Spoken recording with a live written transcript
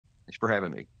Thanks for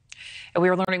having me. And we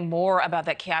are learning more about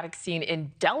that chaotic scene in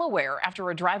Delaware after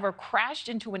a driver crashed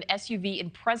into an SUV in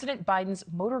President Biden's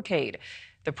motorcade.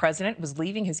 The president was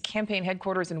leaving his campaign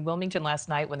headquarters in Wilmington last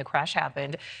night when the crash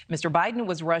happened. Mr. Biden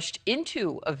was rushed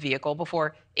into a vehicle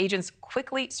before agents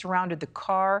quickly surrounded the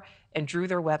car and drew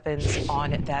their weapons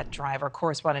on that driver.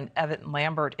 Correspondent Evan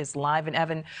Lambert is live. And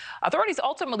Evan, authorities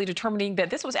ultimately determining that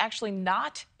this was actually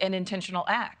not an intentional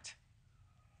act.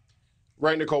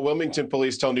 Right, Nichole. Wilmington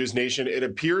police tell NewsNation it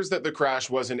appears that the crash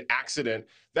was an accident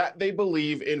that they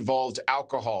believe involved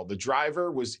alcohol. The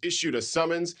driver was issued a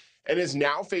summons and is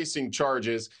now facing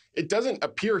charges. It doesn't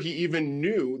appear he even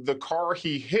knew the car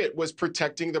he hit was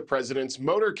protecting the president's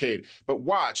motorcade. But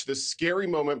watch the scary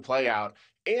moment play out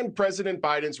and President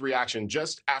Biden's reaction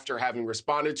just after having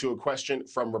responded to a question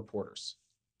from reporters.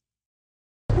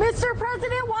 Mr.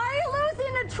 President, why are you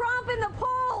losing to Trump in the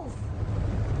polls?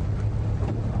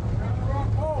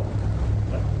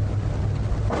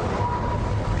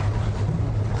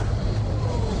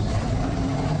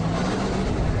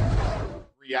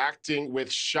 Reacting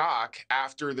with shock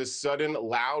after the sudden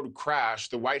loud crash,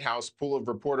 the White House full of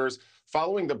reporters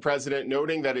following the president,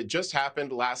 noting that it just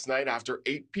happened last night after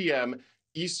 8 p.m.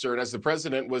 Eastern as the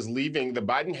president was leaving the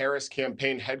Biden-Harris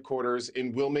campaign headquarters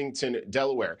in Wilmington,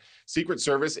 Delaware. Secret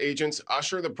Service agents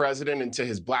usher the president into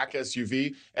his black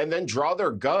SUV and then draw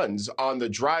their guns on the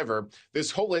driver.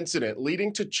 This whole incident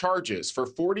leading to charges for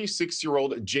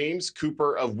 46-year-old James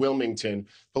Cooper of Wilmington,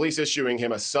 police issuing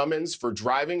him a summons for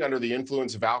driving under the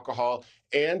influence of alcohol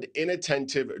and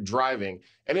inattentive driving.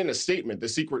 And in a statement, the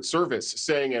Secret Service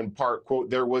saying in part, quote,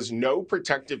 "There was no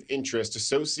protective interest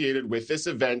associated with this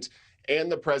event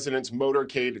and the president's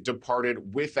motorcade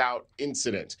departed without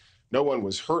incident." No one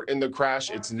was hurt in the crash.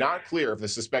 It's not clear if the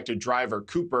suspected driver,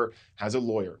 Cooper, has a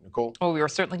lawyer. Nichole? Well, we are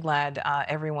certainly glad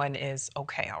everyone is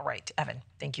okay. All right, Evan,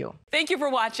 thank you. Thank you for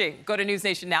watching. Go to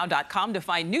newsnationnow.com to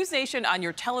find NewsNation on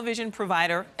your television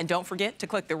provider. And don't forget to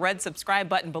click the red subscribe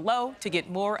button below to get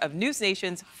more of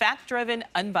NewsNation's fact-driven,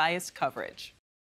 unbiased coverage.